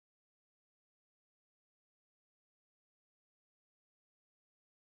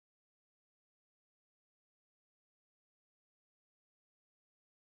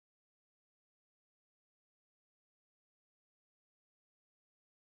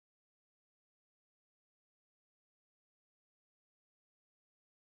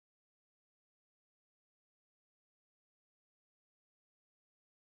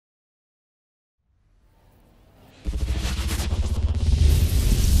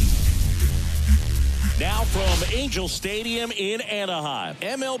from Angel Stadium in Anaheim,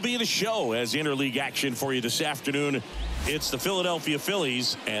 MLB The Show has interleague action for you this afternoon. It's the Philadelphia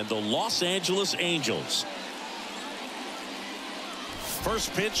Phillies and the Los Angeles Angels.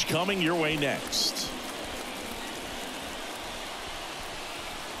 First pitch coming your way next.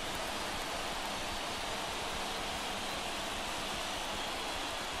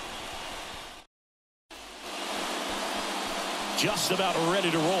 Just about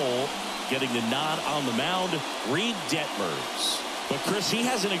ready to roll. Getting the nod on the mound, Reed Detmers. But Chris, he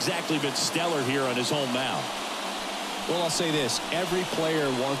hasn't exactly been stellar here on his home mound. Well, I'll say this. Every player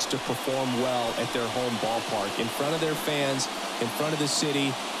wants to perform well at their home ballpark, in front of their fans, in front of the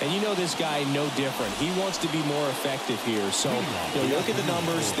city. And you know this guy no different. He wants to be more effective here. So, you look at the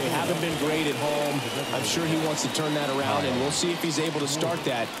numbers. They haven't been great at home. I'm sure he wants to turn that around, and we'll see if he's able to start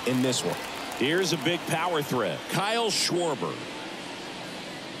that in this one. Here's a big power threat. Kyle Schwarber.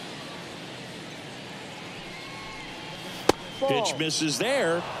 Pitch misses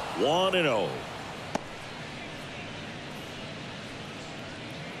there. 1-0.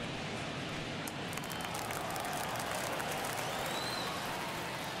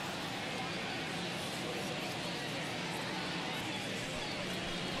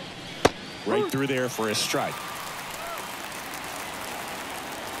 Right through there for a strike.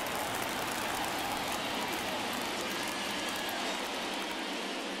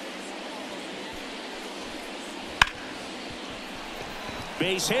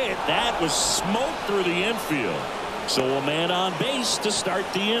 Base hit. That was smoked through the infield. So a man on base to start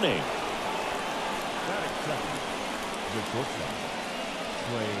the inning.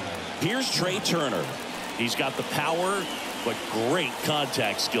 Here's Trey Turner. He's got the power, but great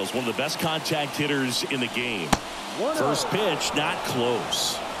contact skills. One of the best contact hitters in the game. First pitch, not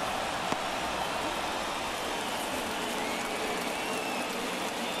close.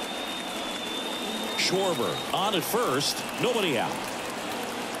 Schwarber on at first. Nobody out.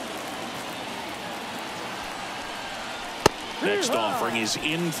 Next offering is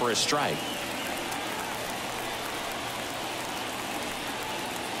in for a strike.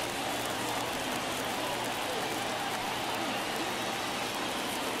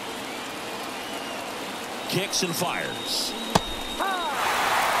 Kicks and fires.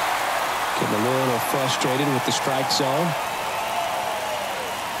 Getting a little frustrated with the strike zone.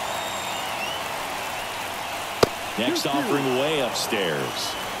 Next offering way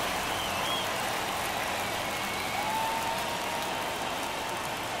upstairs.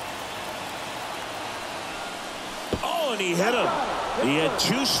 And he hit him. He had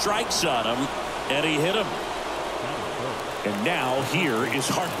 2 strikes on him, and he hit him. And now here is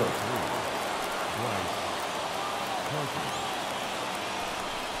Harper.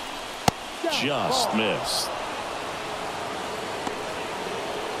 Just missed.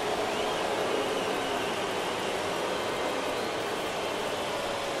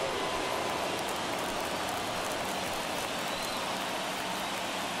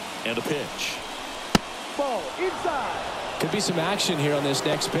 And a pitch. Ball inside. Could be some action here on this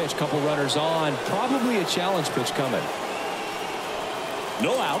next pitch. Couple runners on. Probably a challenge pitch coming.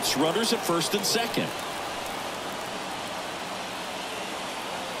 No outs. Runners at first and second.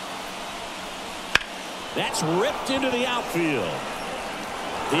 That's ripped into the outfield.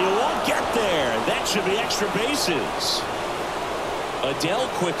 He won't get there. That should be extra bases. Adele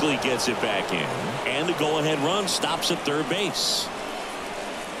quickly gets it back in. And the go-ahead run stops at third base.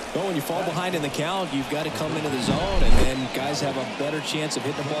 Well, when you fall behind in the count, you've got to come into the zone, and then guys have a better chance of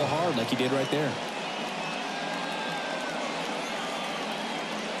hitting the ball hard like he did right there.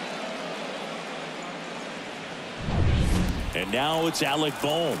 And now it's Alec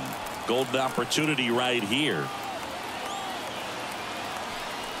Bohm. Golden opportunity right here.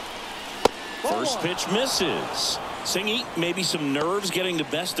 First pitch misses. Singy, maybe some nerves getting the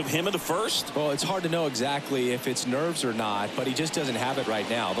best of him in the first? Well, it's hard to know exactly if it's nerves or not, but he just doesn't have it right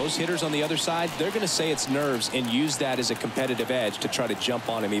now. Those hitters on the other side, they're going to say it's nerves and use that as a competitive edge to try to jump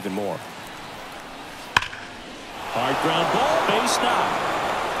on him even more. Hard ground ball, base knock.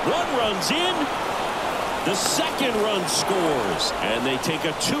 One runs in. The second run scores, and they take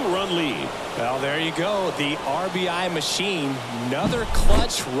a 2-run lead. Well, there you go. The RBI machine. Another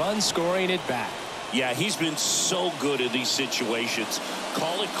clutch run scoring at bat. Yeah, he's been so good in these situations.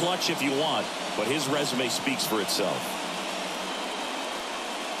 Call it clutch if you want, but his resume speaks for itself.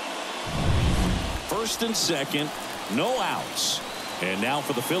 First and second, no outs. And now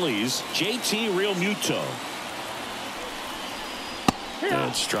for the Phillies, JT Realmuto.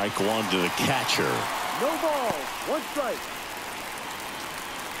 And strike one to the catcher. No ball, 1 strike.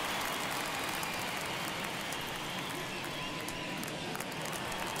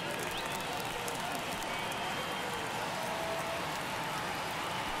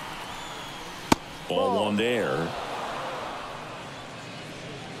 Ball one there.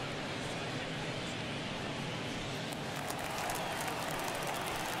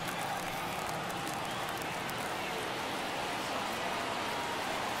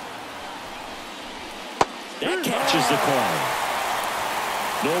 That catches the corner.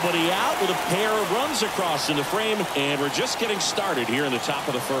 Nobody out with a pair of runs across in the frame, and we're just getting started here in the top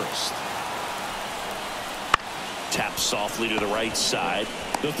of the first. Tap softly to the right side.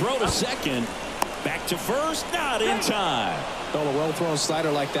 The throw to second. Back to first. Not in time. Well, a well-thrown slider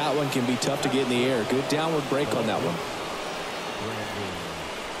like that one can be tough to get in the air. Good downward break on that one.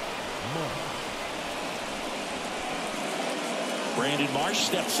 Brandon Marsh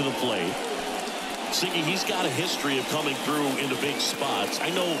steps to the plate. Siggy, he's got a history of coming through in the big spots.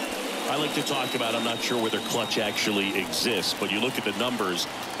 I know I like to talk about, I'm not sure whether clutch actually exists, but you look at the numbers,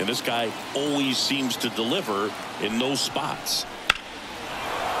 and this guy always seems to deliver in those spots.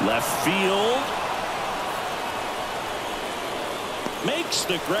 Left field. Makes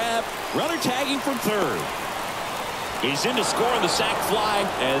the grab. Runner tagging from third. He's in to score on the sac fly,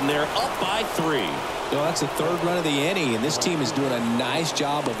 and they're up by 3. Well, that's the third run of the inning, and this team is doing a nice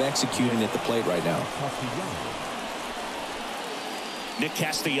job of executing at the plate right now. Nick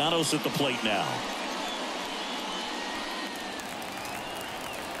Castellanos at the plate now.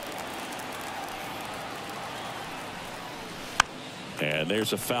 And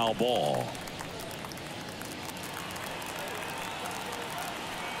there's a foul ball.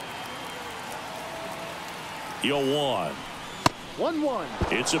 The 0-1. 1-1.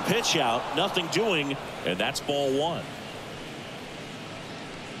 It's a pitch out, nothing doing, and that's ball 1.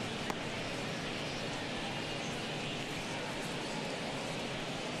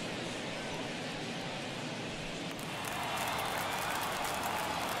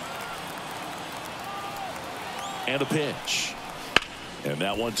 And a pitch. And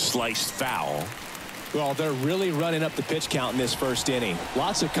that one sliced foul. Well, they're really running up the pitch count in this first inning.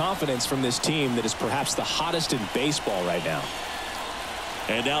 Lots of confidence from this team that is perhaps the hottest in baseball right now.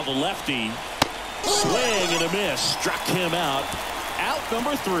 And now the lefty. Swing and a miss. Struck him out. Out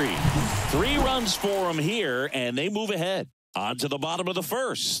number 3. 3 runs for him here, and they move ahead. On to the bottom of the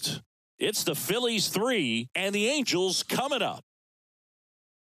first. It's the Phillies 3 and the Angels coming up.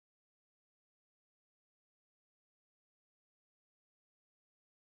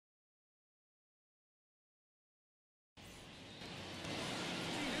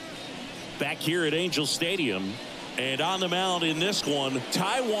 Back here at Angel Stadium, and on the mound in this one,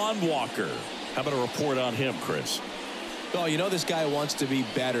 Taijuan Walker. How about a report on him, Chris? Well, you know this guy wants to be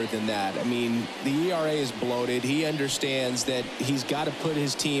better than that. I mean, the ERA is bloated. He understands that he's got to put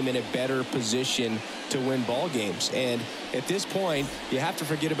his team in a better position to win ball games. And at this point, you have to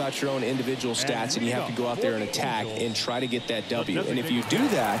forget about your own individual stats, and you have to go out there and attack and try to get that W. And if you do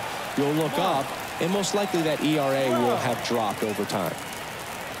that, you'll look up, and most likely that ERA will have dropped over time.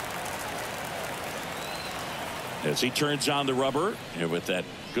 As he turns on the rubber, and with that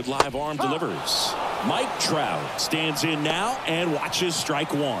good live arm delivers. Mike Trout stands in now and watches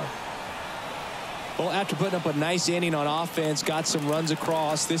strike 1. Well, after putting up a nice inning on offense, got some runs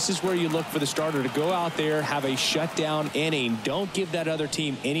across, this is where you look for the starter to go out there, have a shutdown inning. Don't give that other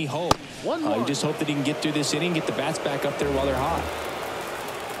team any hope. You just hope that he can get through this inning, get the bats back up there while they're hot.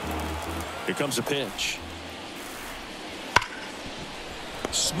 Here comes a pitch.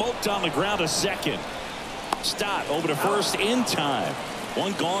 Smoked on the ground to second. Stott over to first in time.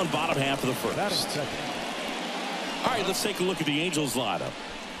 1 gone, bottom half of the first. All right, let's take a look at the Angels lineup.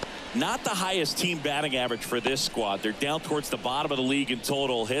 Not the highest team batting average for this squad. They're down towards the bottom of the league in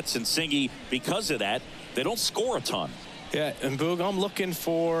total hits, and Singy, because of that, they don't score a ton. Yeah, and Boog, I'm looking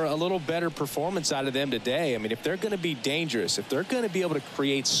for a little better performance out of them today. I mean, if they're going to be dangerous, if they're going to be able to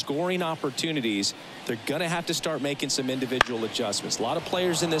create scoring opportunities, they're going to have to start making some individual adjustments. A lot of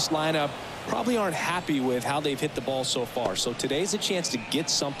players in this lineup probably aren't happy with how they've hit the ball so far. So today's a chance to get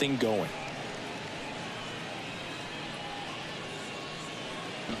something going.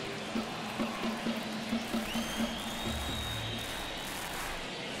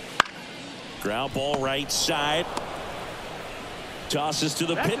 Ground ball right side. Tosses to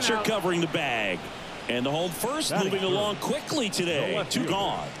the pitcher covering the bag. And the home first moving along quickly today. 2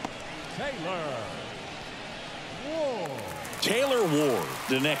 gone. Taylor Ward,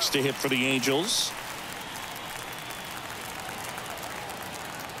 the next to hit for the Angels.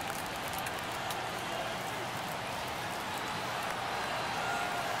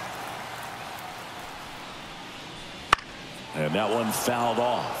 And that one fouled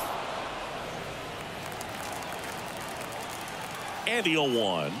off. And the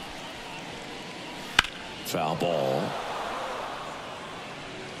 0-1. Foul ball.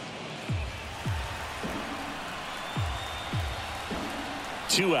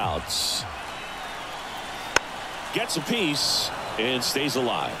 2 outs. Gets a piece and stays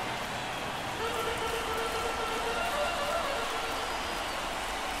alive.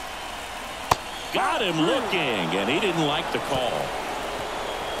 Got him looking, and he didn't like the call.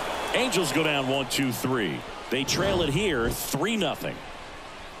 Angels go down 1-2-3. They trail it here 3-0.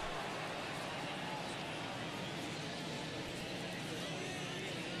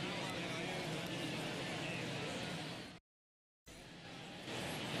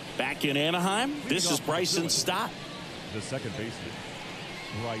 Back in Anaheim, this is Bryson Stott. The second baseman,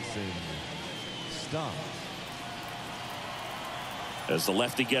 Bryson Stott. As the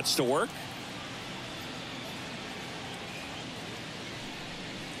lefty gets to work.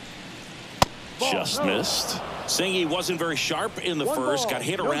 Just missed. Singy wasn't very sharp in the first. Got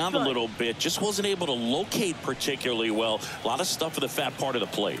hit around a little bit. Just wasn't able to locate particularly well. A lot of stuff for the fat part of the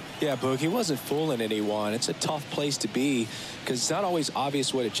plate. Yeah, Boog, he wasn't fooling anyone. It's a tough place to be because it's not always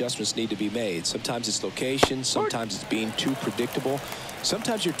obvious what adjustments need to be made. Sometimes it's location. Sometimes it's being too predictable.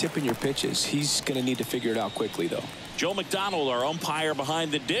 Sometimes you're tipping your pitches. He's going to need to figure it out quickly, though. Joe McDonald, our umpire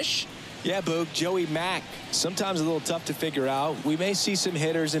behind the dish. Yeah, Boog, Joey Mack. Sometimes a little tough to figure out. We may see some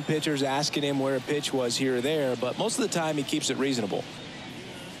hitters and pitchers asking him where a pitch was here or there, but most of the time he keeps it reasonable.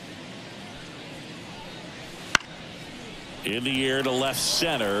 In the air to left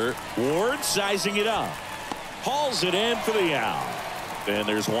center. Ward sizing it up. Hauls it in for the out. And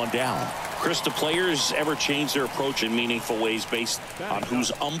there's one down. Chris, do players ever change their approach in meaningful ways based on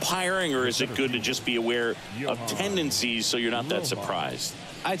who's umpiring, or is it good to just be aware of tendencies so you're not that surprised?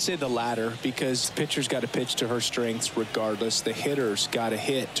 I'd say the latter, because pitcher's got to pitch to her strengths regardless. The hitter's got to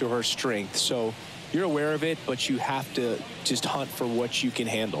hit to her strength. So you're aware of it, but you have to just hunt for what you can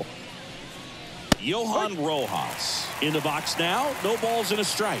handle. Johan Rojas in the box now. No balls and a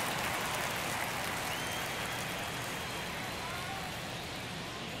strike.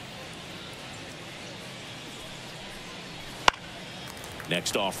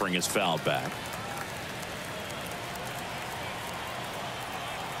 Next offering is fouled back.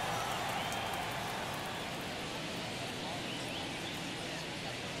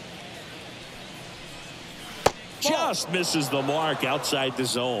 Just misses the mark outside the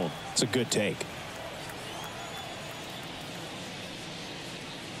zone. It's a good take.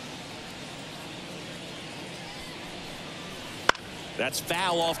 That's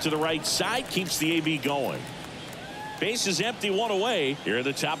foul off to the right side. Keeps the AB going. Base is empty, 1 away here at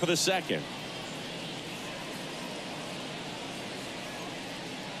the top of the second.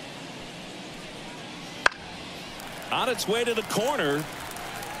 On its way to the corner.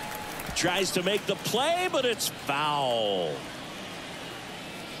 Tries to make the play, but it's foul.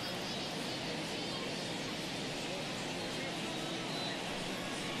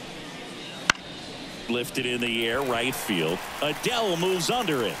 Lifted in the air, right field. Adele moves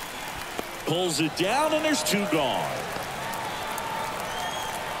under it. Pulls it down, and there's 2 gone.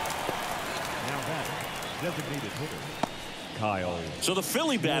 Now batting, designated hitter, Kyle. So the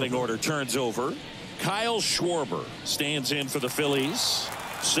Philly batting order turns over. Kyle Schwarber stands in for the Phillies.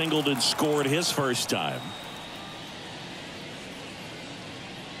 Singled and scored his first time.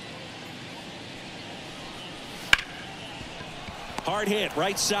 Hard hit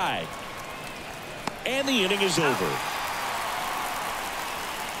right side. And the inning is over.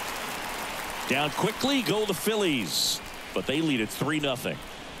 Down quickly go the Phillies, but they lead it 3-0.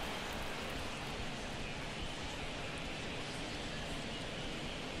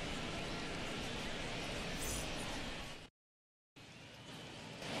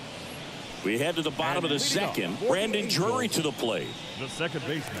 We head to the bottom of the second. Brandon Drury to the plate. The second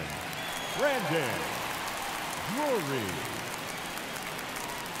baseman, Brandon Drury.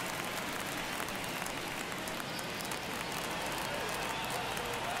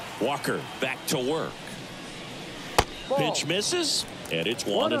 Walker back to work. Pitch misses, and it's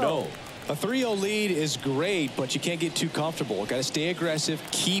 1-0. A 3-0 lead is great, but you can't get too comfortable. Got to stay aggressive,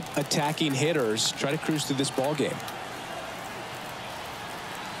 keep attacking hitters, try to cruise through this ball game.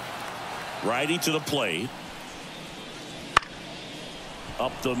 Righty to the plate.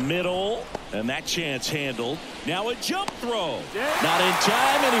 Up the middle, and that chance handled. Now a jump throw. Not in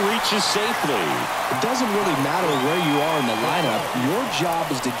time, and he reaches safely. It doesn't really matter where you are in the lineup. Your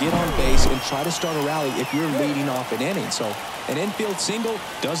job is to get on base and try to start a rally if you're leading off an inning. So an infield single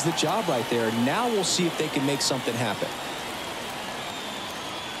does the job right there. Now we'll see if they can make something happen.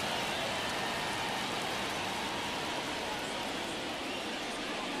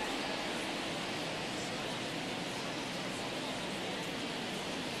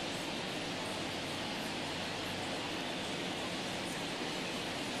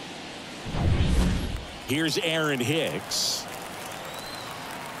 Here's Aaron Hicks.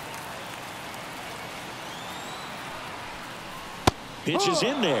 Pitch is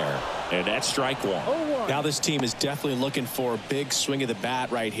in there, and that's strike one. 0-1. Now this team is definitely looking for a big swing of the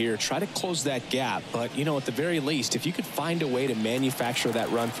bat right here. Try to close that gap. But, you know, at the very least, if you could find a way to manufacture that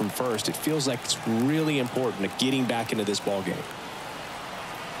run from first, it feels like it's really important to getting back into this ball game.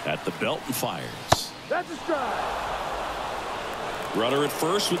 At the belt and fires. That's a strike. Runner at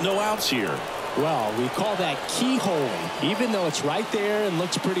first with no outs here. Well, we call that keyholing. Even though it's right there and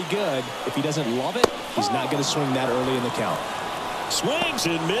looks pretty good, if he doesn't love it, he's not going to swing that early in the count. Swings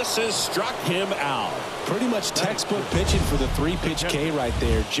and misses, struck him out. Pretty much textbook pitching for the 3-pitch K right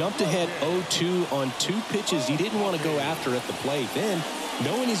there. Jumped ahead 0-2 on 2 pitches he didn't want to go after at the plate. Then,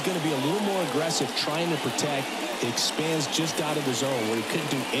 knowing he's going to be a little more aggressive trying to protect, he expands just out of the zone where he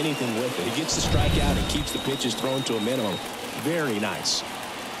couldn't do anything with it. He gets the strikeout and keeps the pitches thrown to a minimum. Very nice.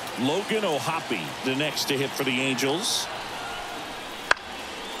 Logan O'Hoppe, the next to hit for the Angels.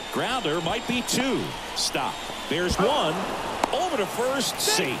 Grounder might be 2. Stop. There's 1. Over to first,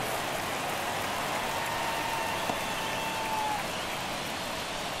 safe.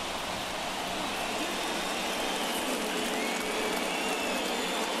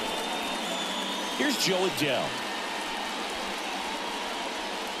 Here's Joe Adele.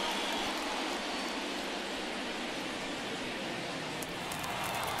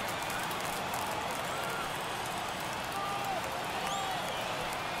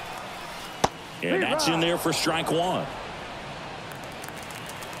 And that's in there for strike 1.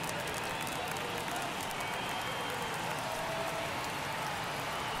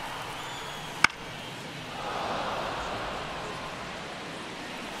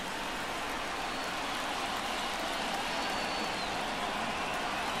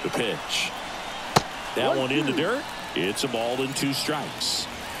 The pitch. That one in the dirt. It's a ball and 2 strikes.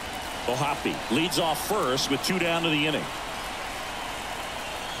 O'Hoppe leads off first with 2 down to the inning.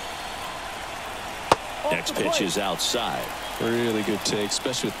 Next pitch is outside. Really good take,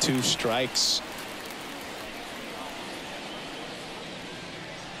 especially with 2 strikes.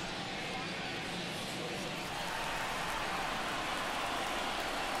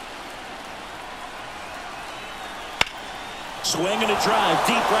 Swing and a drive,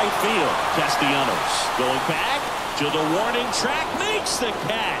 deep right field. Castellanos going back to the warning track, makes the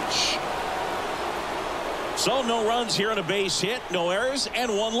catch. So no runs here on a base hit, no errors,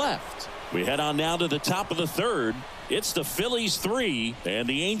 and 1 left. We head on now to the top of the 3rd. It's the Phillies 3 and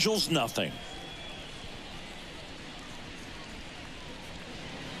the Angels nothing.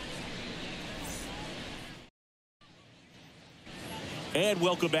 And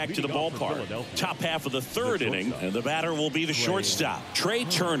welcome back to the ballpark. Top half of the 3rd inning, and the batter will be the shortstop, Trey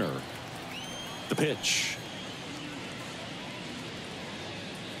Turner. The pitch.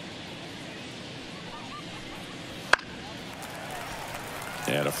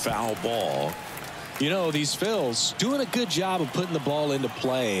 And a foul ball. You know, these Phils doing a good job of putting the ball into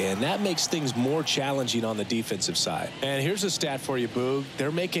play, and that makes things more challenging on the defensive side. And here's a stat for you, Boog.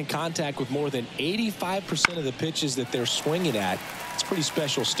 They're making contact with more than 85% of the pitches that they're swinging at. It's pretty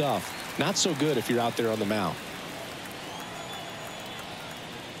special stuff. Not so good if you're out there on the mound.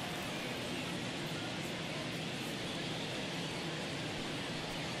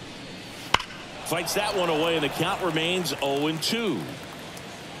 Fights that one away, and the count remains 0-2.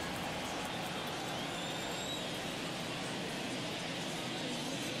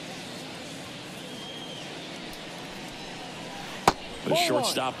 The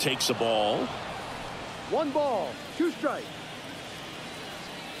shortstop takes a ball. 1 ball, 2 strikes.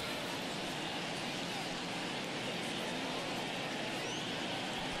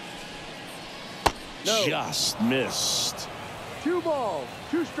 No. Just missed. 2 balls,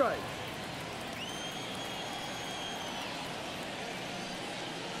 2 strikes.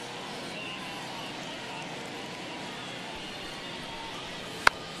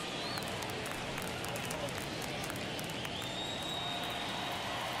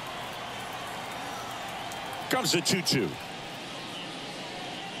 Comes a 2-2.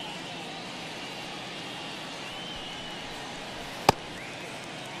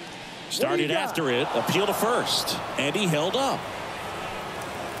 Started after it, appeal to first, and he held up.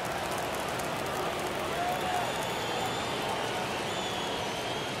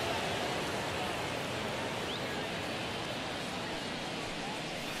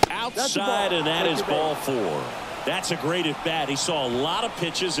 Outside, and that is ball 4. That's a great at bat. He saw a lot of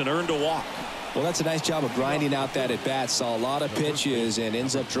pitches and earned a walk. Well, that's a nice job of grinding out that at bat. Saw a lot of pitches and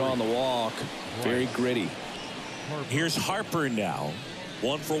ends up drawing the walk. Very gritty. Here's Harper now.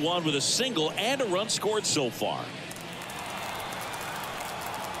 1 for 1 with a single and a run scored so far.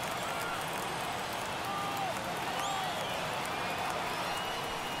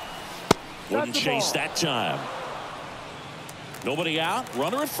 Wouldn't chase that time. Nobody out.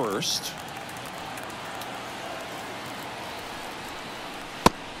 Runner at first.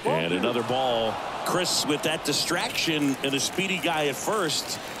 And another ball. Chris, with that distraction and a speedy guy at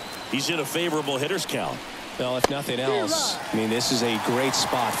first, he's in a favorable hitter's count. Well, if nothing else, I mean, this is a great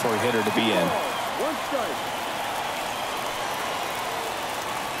spot for a hitter to be in. 1 strike.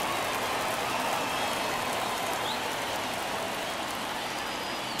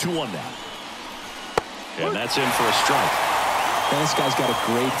 Two one now. And that's in for a strike. And this guy's got a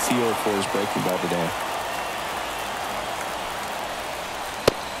great feel for his breaking ball today.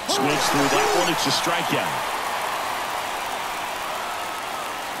 Swings through that one. It's a strikeout.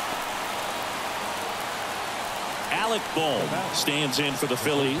 Alec Bohm stands in for the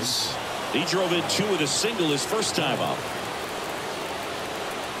Phillies. He drove in 2 with a single his first time up.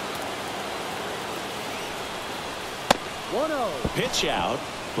 Pitch out,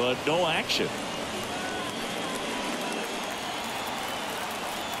 but no action.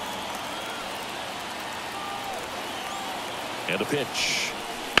 And a pitch.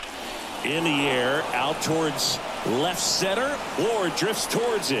 In the air, out towards left center. Ward drifts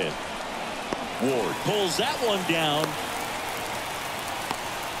towards it. Ward pulls that one down.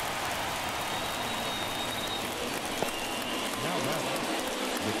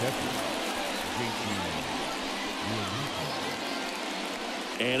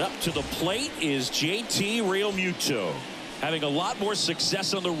 And up to the plate is JT Realmuto, having a lot more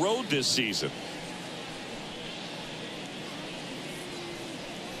success on the road this season.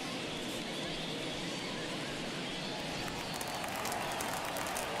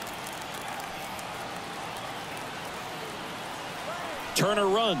 Turner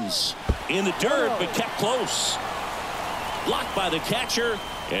runs in the dirt, but kept close. Blocked by the catcher,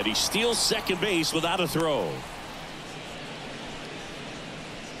 and he steals second base without a throw.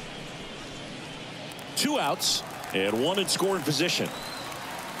 2 outs and 1 in scoring position.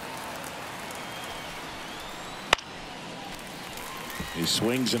 He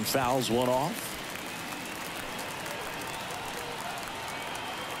swings and fouls one off.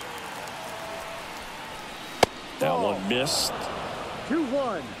 That one missed.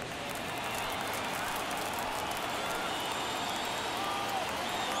 2-1.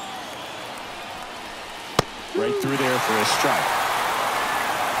 Right through there for a strike.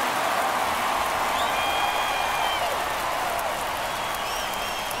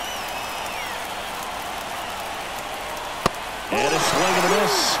 And a swing and a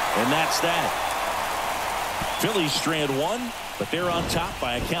miss. And that's that. Phillies strand 1, but they're on top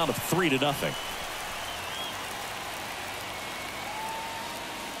by a count of 3-0.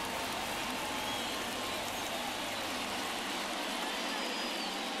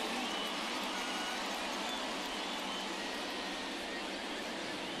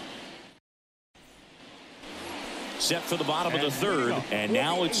 Set for the bottom of the third, and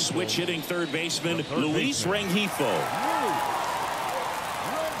now it's switch hitting third baseman Luis Rengifo.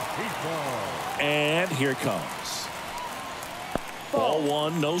 And here comes. Ball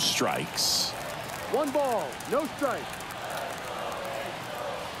 1, no strikes. 1 ball, no strike.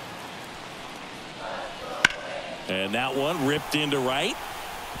 And that one ripped into right,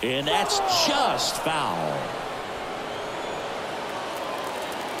 and that's just foul.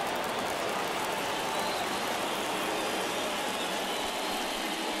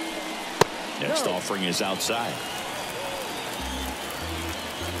 Next offering is outside.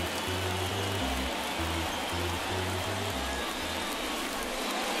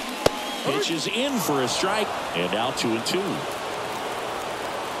 Pitch is in for a strike, and now 2-2.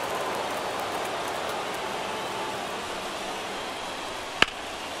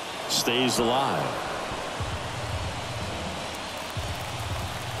 Stays alive.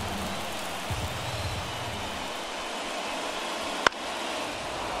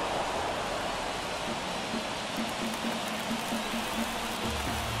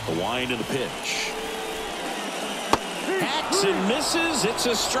 Wind of the pitch. Hacks and misses. It's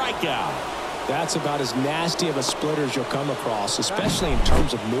a strikeout. That's about as nasty of a splitter as you'll come across, especially in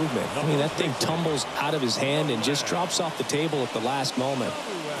terms of movement. I mean, that thing tumbles out of his hand and just drops off the table at the last moment.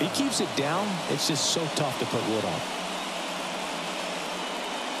 If he keeps it down, it's just so tough to put wood on.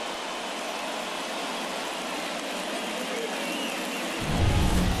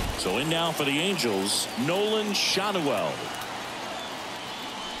 So in now for the Angels, Nolan Schanuel.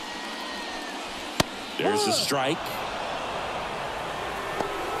 There's a strike.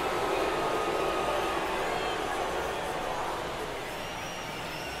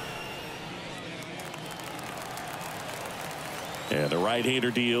 And the right-hander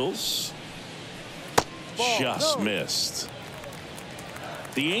deals. Just missed.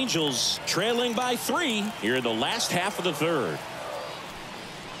 The Angels trailing by 3 here in the last half of the third.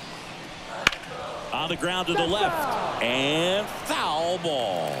 On the ground to the left. And foul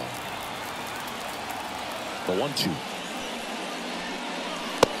ball. The 1-2.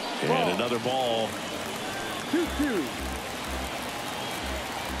 And another ball. 2-2.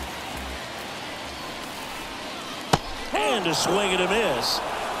 And a swing and a miss.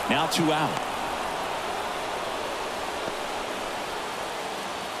 Now 2 out.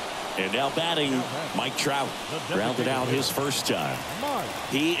 And now batting, Mike Trout. Grounded out his first time.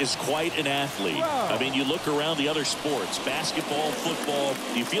 He is quite an athlete. I mean, you look around the other sports, basketball, football,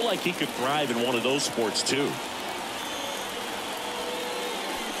 you feel like he could thrive in one of those sports too.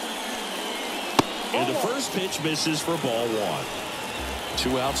 And the first pitch misses for ball 1.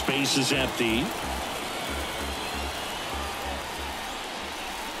 2 outs, base is empty.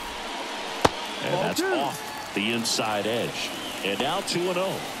 And that's off the inside edge. And now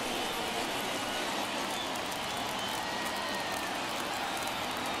 2-0.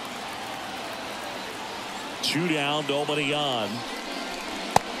 2 down, nobody on.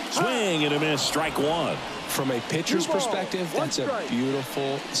 Swing and a miss, strike 1. From a pitcher's perspective, that's a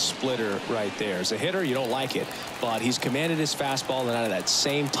beautiful splitter right there. As a hitter, you don't like it, but he's commanded his fastball, and out of that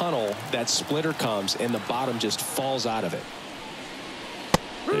same tunnel, that splitter comes, and the bottom just falls out of it.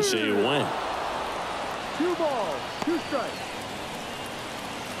 They say you win. 2 balls, 2 strikes.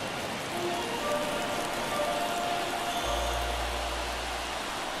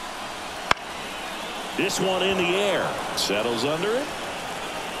 This one in the air. Settles under it.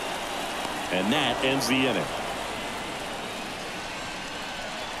 And that ends the inning.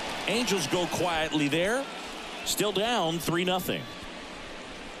 Angels go quietly there. Still down 3-0.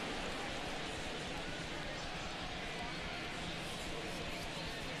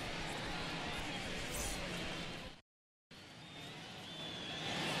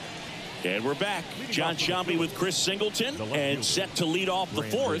 And we're back. John Sciambi with Chris Singleton, and set to lead off the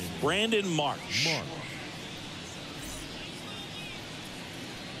 4th, Brandon Marsh.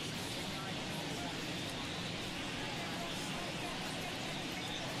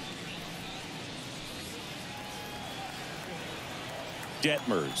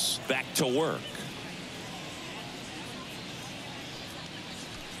 Detmers back to work.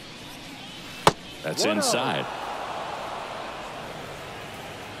 That's inside.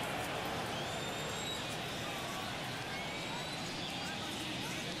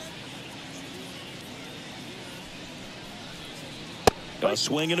 A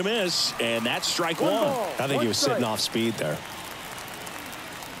swing and a miss, and that's strike 1. I think he was sitting off speed there.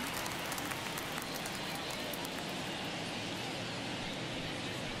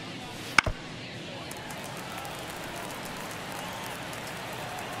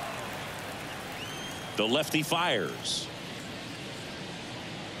 The lefty fires.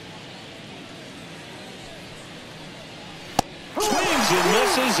 Swings and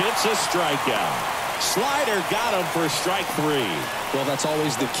misses. It's a strikeout. Slider got him for strike 3. Well, that's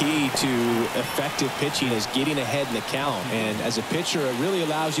always the key to effective pitching, is getting ahead in the count. And as a pitcher, it really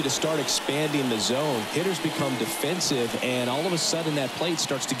allows you to start expanding the zone. Hitters become defensive, and all of a sudden that plate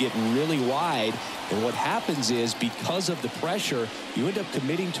starts to get really wide. And what happens is, because of the pressure, you end up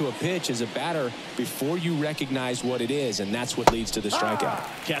committing to a pitch as a batter before you recognize what it is, and that's what leads to the strikeout.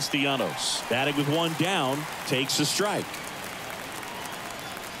 Castellanos, batting with 1 down, takes a strike.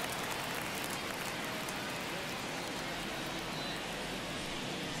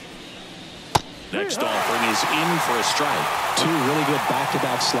 Next offering is in for a strike. 2 really good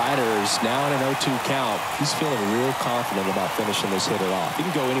back-to-back sliders. Now in an 0-2 count. He's feeling real confident about finishing this hitter off. He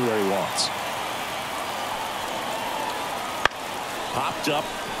can go anywhere he wants. Popped up.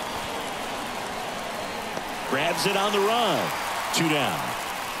 Grabs it on the run. 2 down.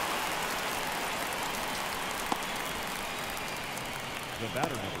 The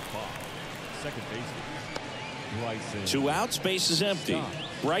batter number 5, second baseman, Bryson. 2 outs, base is empty.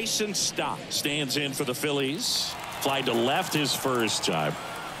 Bryson Stott stands in for the Phillies. Fly to left his first time.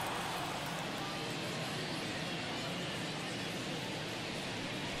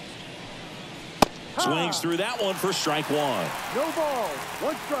 Swings through that one for strike 1. No balls,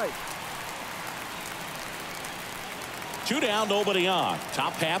 1 strike. 2 down, nobody on.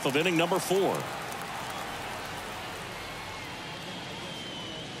 Top half of inning number 4.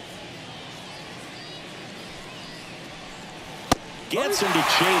 Gets him to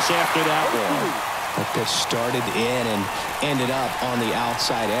chase after that one. The pitch started in and ended up on the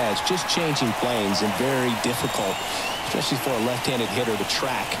outside edge. Just changing planes, and very difficult, especially for a left-handed hitter, to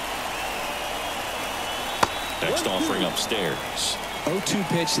track. Next offering upstairs. 0-2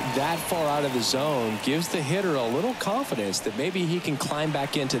 pitch that far out of the zone gives the hitter a little confidence that maybe he can climb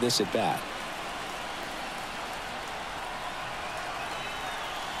back into this at bat.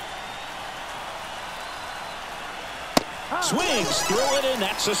 Swings through it, and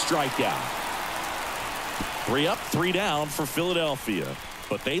that's a strikeout. 3 up, 3 down for Philadelphia,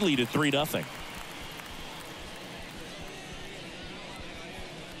 but they lead at 3-0.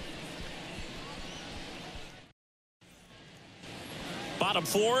 Bottom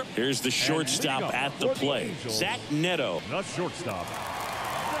 4. Here's the shortstop at the plate, Zach Neto. The shortstop,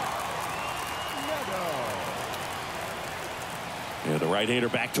 Yeah, the right-hander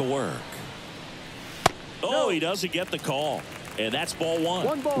back to work. Oh, he doesn't get the call. And that's ball 1.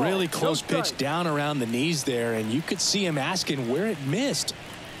 One ball. Really close No pitch strike. down around the knees there, and you could see him asking where it missed.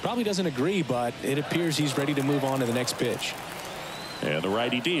 Probably doesn't agree, but it appears he's ready to move on to the next pitch. And the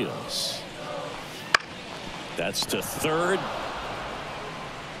righty deals. That's to third.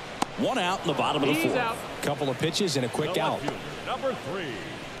 1 out in the bottom of the 4th. Couple of pitches and a quick the out. left fielder, number 3,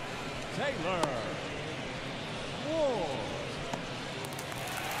 Taylor Ward.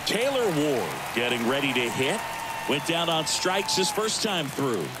 Taylor Ward getting ready to hit. Went down on strikes his first time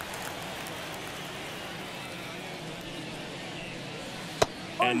through.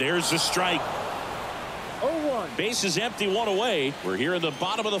 And there's the strike. 0-1. Base is empty, 1 away. We're here in the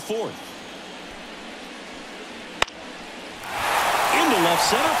bottom of the 4th. Into left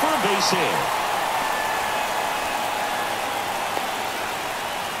center for a base hit.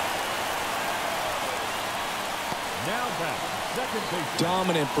 Now back, second base.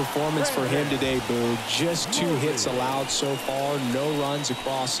 Dominant performance for him today, Boo. Just 2 hits allowed so far, no runs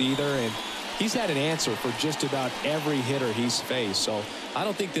across either, and he's had an answer for just about every hitter he's faced. So I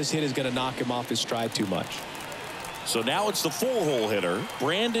don't think this hit is going to knock him off his stride too much. So now it's the 4-hole hitter,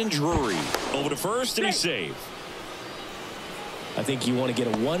 Brandon Drury. Over to first, and he's safe. I think you want to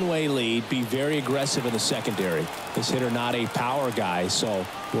get a one-way lead, be very aggressive in the secondary. This hitter not a power guy, so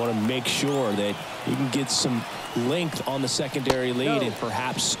you want to make sure that you can get some length on the secondary lead and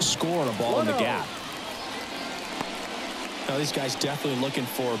perhaps score on a ball in the gap. Now, these guys definitely looking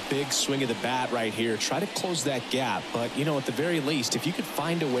for a big swing of the bat right here. Try to close that gap, but, you know, at the very least, if you could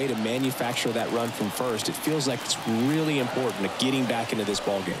find a way to manufacture that run from first, it feels like it's really important to getting back into this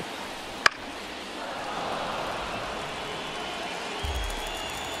ball game.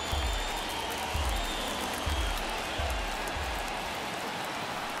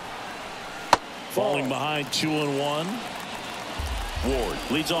 Falling behind 2-1. Ward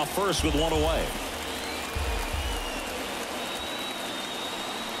leads off first with 1 away.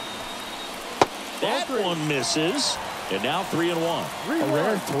 That one misses. And now 3-1. A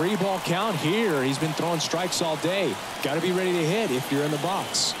rare 3-ball count here. He's been throwing strikes all day. Got to be ready to hit if you're in the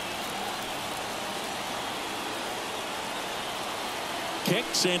box.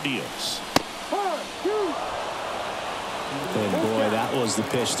 Kicks and deals. 1, 2. And boy, that was the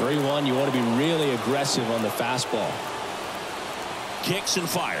pitch. 3-1. You want to be really aggressive on the fastball. Kicks and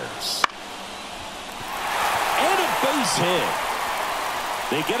fires. And a base hit.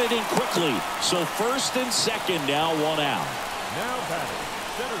 They get it in quickly. So first and second, now 1 out. Now batting,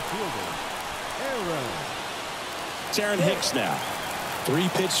 center fielder, Aaron. It's Aaron Hicks now.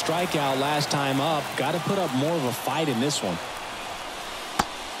 3-pitch strikeout last time up. Got to put up more of a fight in this one.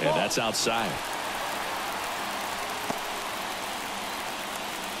 And that's outside.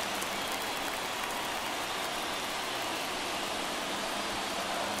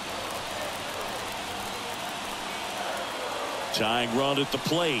 Tying run at the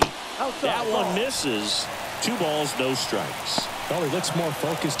plate. That one misses. 2 balls, no strikes. Well, he looks more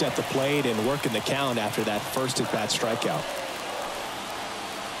focused at the plate and working the count after that first at-bat strikeout.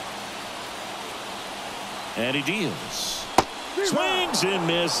 And he deals. Swings and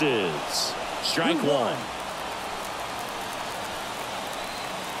misses. Strike 1.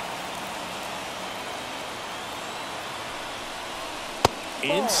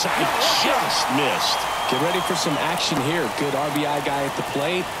 Inside, just missed. Get ready for some action here. Good RBI guy at the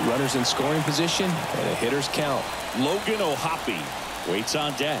plate. Runners in scoring position and a hitter's count. Logan O'Hoppe waits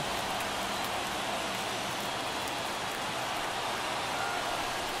on deck.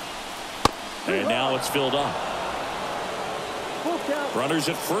 And now it's filled up. Runners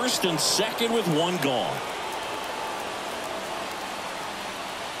at first and second with 1 gone.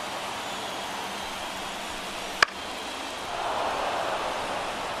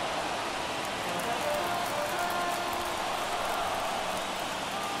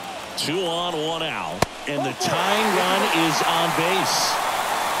 Two on, 1 out, and the tying run is on base.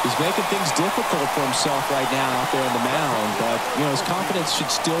 He's making things difficult for himself right now out there on the mound, but you know his confidence should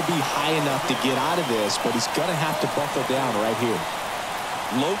still be high enough to get out of this, but he's gonna have to buckle down right here.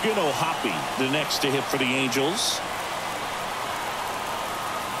 Logan O'Hoppe, the next to hit for the Angels.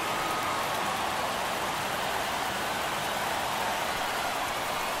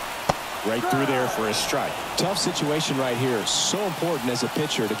 Right through there for a strike. Tough situation right here. So important as a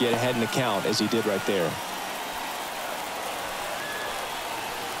pitcher to get ahead in the count as he did right there.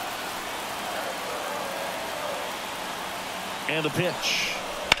 And the pitch.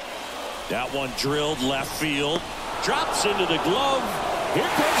 That one drilled left field. Drops into the glove. Here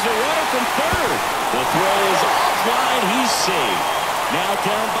comes the runner from third. The throw is offline. He's safe. Now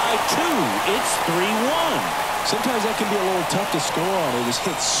down by 2. It's 3-1. Sometimes that can be a little tough to score on. It was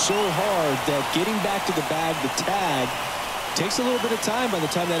hit so hard that getting back to the bag, the tag, takes a little bit of time by the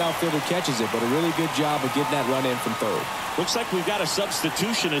time that outfielder catches it, but a really good job of getting that run in from third. Looks like we've got a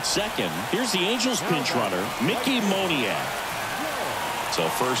substitution at second. Here's the Angels pinch runner, Mickey Moniak. So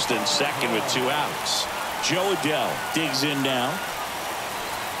first and second with 2 outs. Joe Adell digs in now.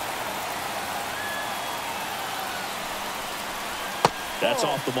 That's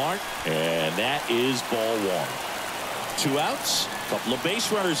off the mark, and that is ball 1. 2 outs, a couple of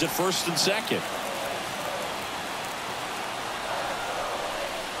base runners at first and second.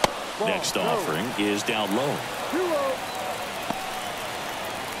 Next offering is down low. 2-0.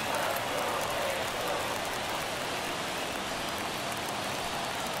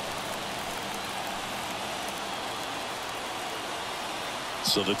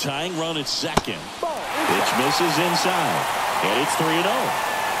 So the tying run at second. Pitch misses inside. And it's 3-0.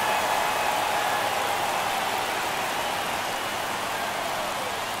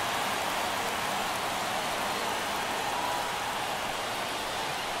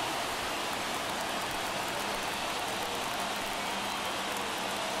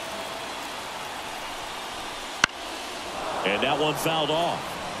 And that one fouled off.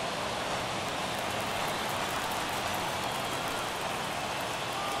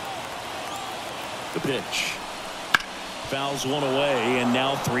 The pitch. Fouls one away, and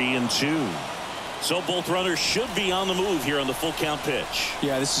now 3-2. So both runners should be on the move here on the full count pitch.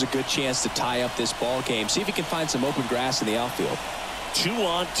 Yeah, this is a good chance to tie up this ball game. See if he can find some open grass in the outfield. 2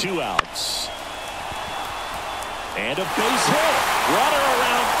 on, 2 outs. And a base hit. Runner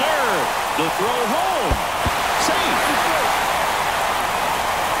around third. The throw home. Safe.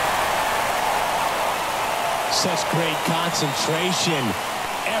 Such great concentration.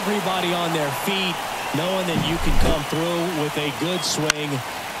 Everybody on their feet, knowing that you can come through with a good swing.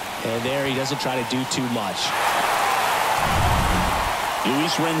 And there he doesn't try to do too much.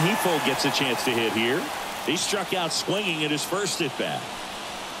 Luis Rengifo gets a chance to hit here. He struck out swinging at his first at bat.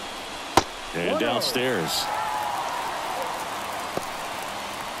 And downstairs.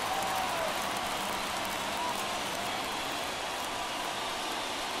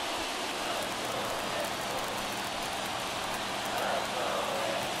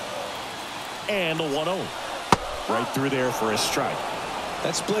 And a 1-0. Right through there for a strike.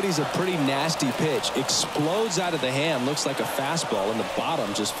 That splitty's a pretty nasty pitch. Explodes out of the hand. Looks like a fastball, and the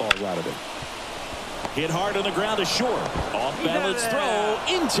bottom just falls out of it. Hit hard on the ground to short. Off balance throw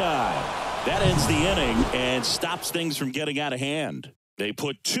in time. That ends the inning and stops things from getting out of hand. They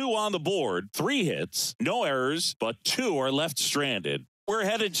put 2 on the board, 3 hits, no errors, but 2 are left stranded. We're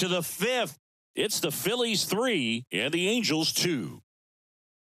headed to the 5th. It's the Phillies 3 and the Angels 2.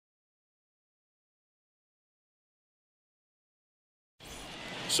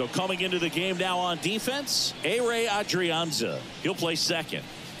 So coming into the game now on defense, A-Ray Adrianza. He'll play second.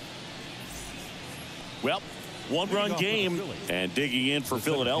 Well, 1-run game, and digging in for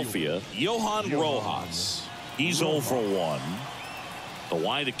Philadelphia, Johan Rojas. He's 0 for 1. The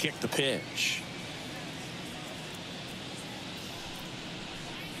wide to kick the pitch.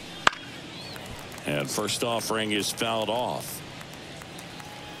 And first offering is fouled off.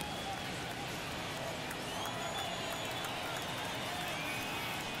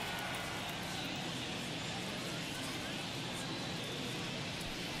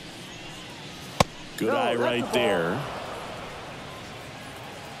 Good eye right there.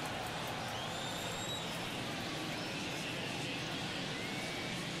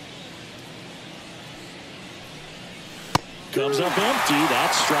 Comes up empty.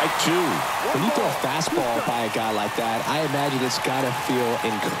 That's strike 2. When you throw a fastball by a guy like that, I imagine it's got to feel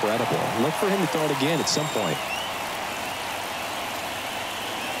incredible. Look for him to throw it again at some point.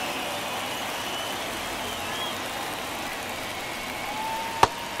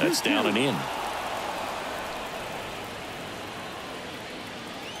 That's down and in.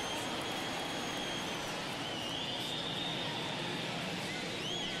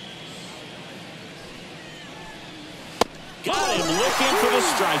 Got him looking for the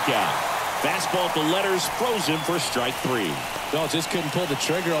strikeout. Fastball at the letters, frozen for strike 3. No, just couldn't pull the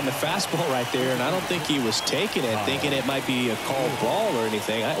trigger on the fastball right there, and I don't think he was taking it, thinking it might be a called ball or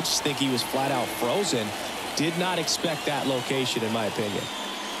anything. I just think he was flat out frozen. Did not expect that location, in my opinion.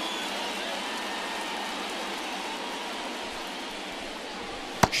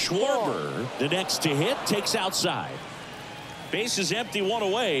 Schwarber, the next to hit, takes outside. Base is empty, one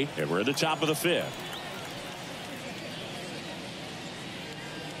away, and we're at the top of the fifth.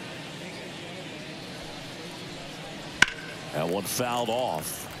 That one fouled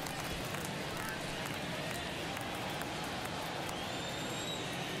off.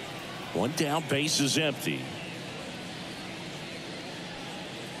 One down, base is empty.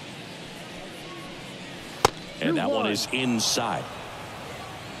 And that one is inside.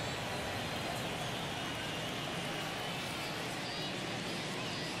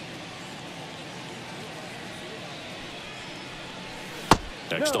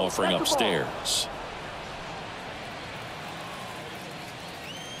 Next offering upstairs.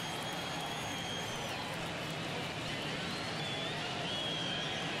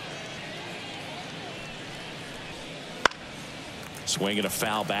 Swinging a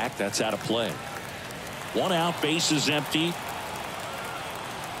foul back. That's out of play. One out, base is empty.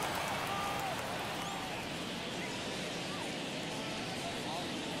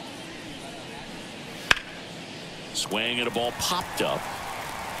 Swing and a ball popped up.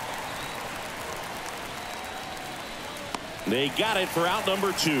 They got it for out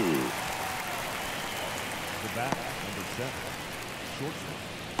number 2. The bat, number 7, shortstop,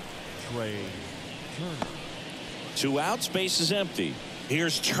 Trey Turner. 2 outs, base is empty.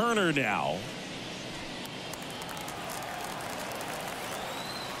 Here's Turner now.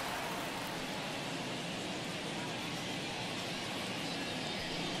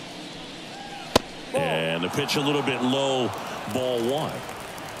 And the pitch a little bit low, ball 1.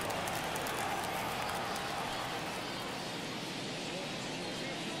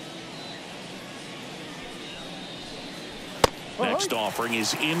 Next offering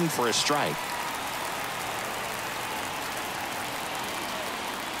is in for a strike.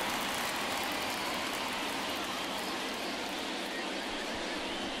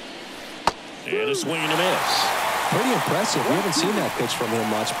 And a swing and a miss. Pretty impressive. We haven't seen that pitch from him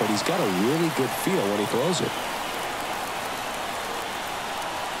much, but he's got a really good feel when he throws it.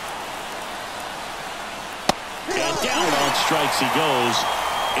 And down on strikes he goes.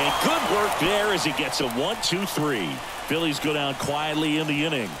 And good work there as he gets a 1-2-3. Phillies go down quietly in the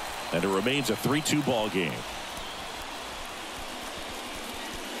inning. And it remains a 3-2 ball game.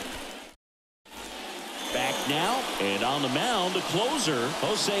 Back now, and on the mound, the closer,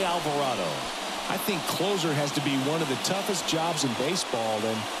 Jose Alvarado. I think closer has to be one of the toughest jobs in baseball,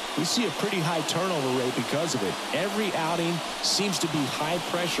 and we see a pretty high turnover rate because of it. Every outing seems to be high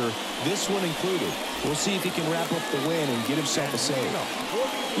pressure, this one included. We'll see if he can wrap up the win and get himself a save.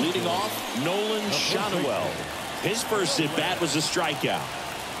 Leading off, Nolan Schanuel. His first at bat was a strikeout.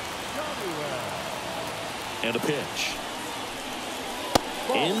 And a pitch.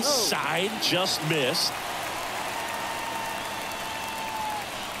 Inside, just missed.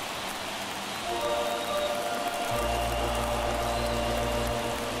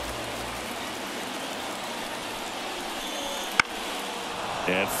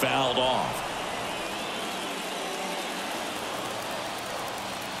 And fouled off.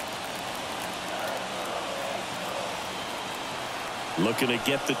 Looking to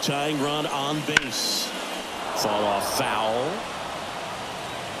get the tying run on base. Fall off foul.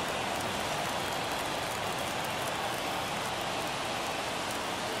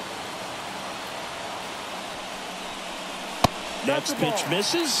 Next pitch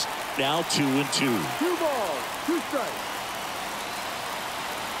misses. Now 2-2. 2 balls, 2 strikes.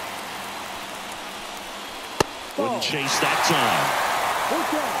 Wouldn't chase that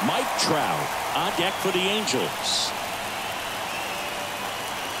time. Mike Trout on deck for the Angels.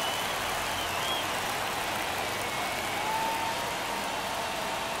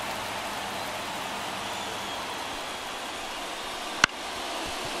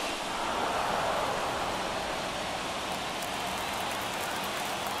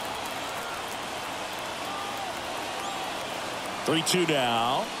 Three-two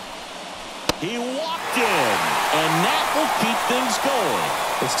now. He walked in, and that will keep things going.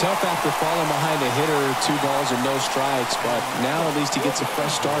 It's tough after falling behind a hitter, 2 balls and no strikes, but now at least he gets a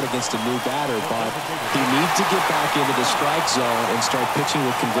fresh start against a new batter. But he needs to get back into the strike zone and start pitching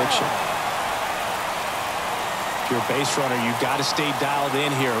with conviction. If you're a base runner, you've got to stay dialed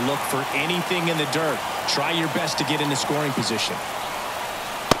in here. Look for anything in the dirt. Try your best to get into scoring position.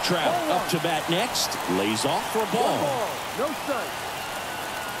 Trout up to bat next, lays off for a ball. No strike.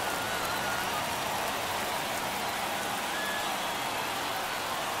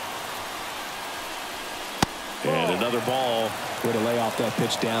 And another ball. Way to lay off that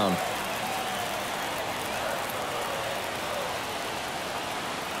pitch down.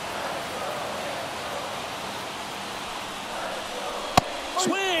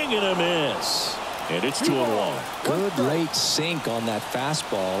 Swing and a miss. And it's 2-1. Good late sink on that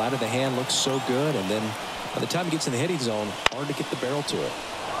fastball. Out of the hand, looks so good. And then by the time he gets in the hitting zone, hard to get the barrel to it.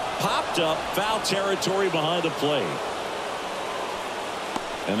 Popped up, foul territory behind the plate.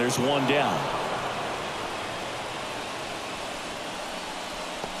 And there's one down.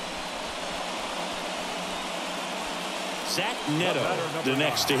 Zach Neto, the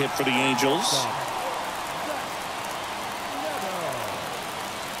next to hit for the Angels.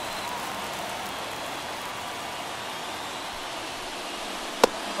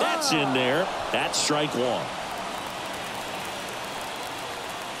 That's in there. That's strike one.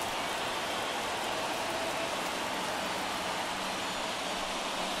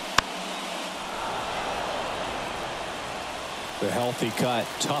 The healthy cut,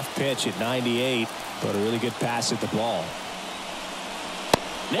 tough pitch at 98, but a really good pass at the ball.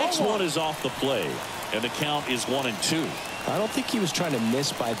 Next one is off the play, and the count is 1-2. I don't think he was trying to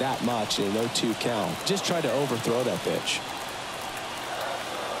miss by that much in an 0-2 count. Just tried to overthrow that pitch.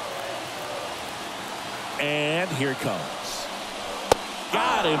 And here it comes.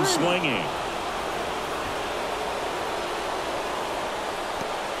 Got him swinging.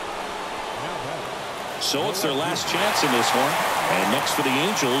 So it's their last chance in this one. And next for the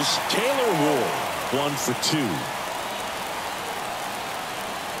Angels, Taylor Ward, 1 for 2.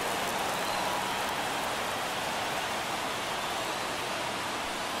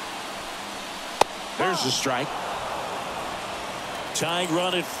 There's the strike. Tying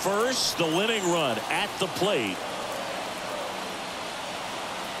run at first, the winning run at the plate.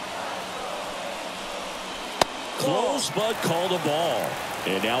 Close, but called a ball.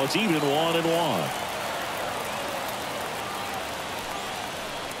 And now it's even 1-1.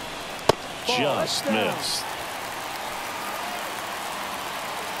 Just missed.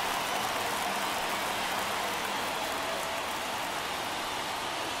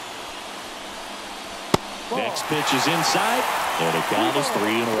 Next pitch is inside, and the count is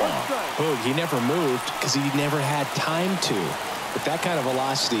 3-1. Boog, he never moved because he never had time to. With that kind of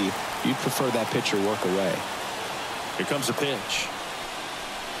velocity, you'd prefer that pitcher work away. Here comes a pitch.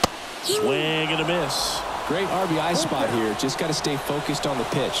 Swing and a miss. Great RBI spot here. Just got to stay focused on the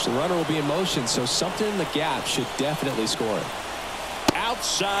pitch. The runner will be in motion, so something in the gap should definitely score it.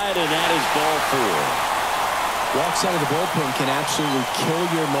 Outside, and that is ball 4. Walks out of the bullpen can absolutely kill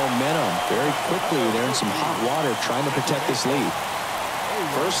your momentum very quickly. They're in some hot water trying to protect this lead.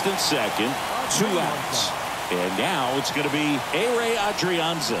 First and second, 2 outs. And now it's going to be Ray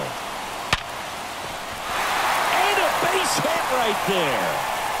Adrianza. And a base hit right there.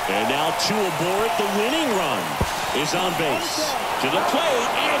 And now 2 aboard. The winning run is on base. To the plate,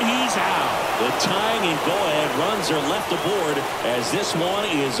 and he's out. The tying and go-ahead runs are left aboard as this one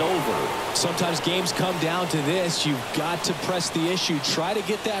is over. Sometimes games come down to this. You've got to press the issue. Try to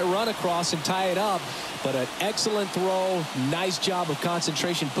get that run across and tie it up. But an excellent throw. Nice job of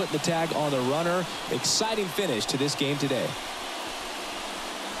concentration putting the tag on the runner. Exciting finish to this game today.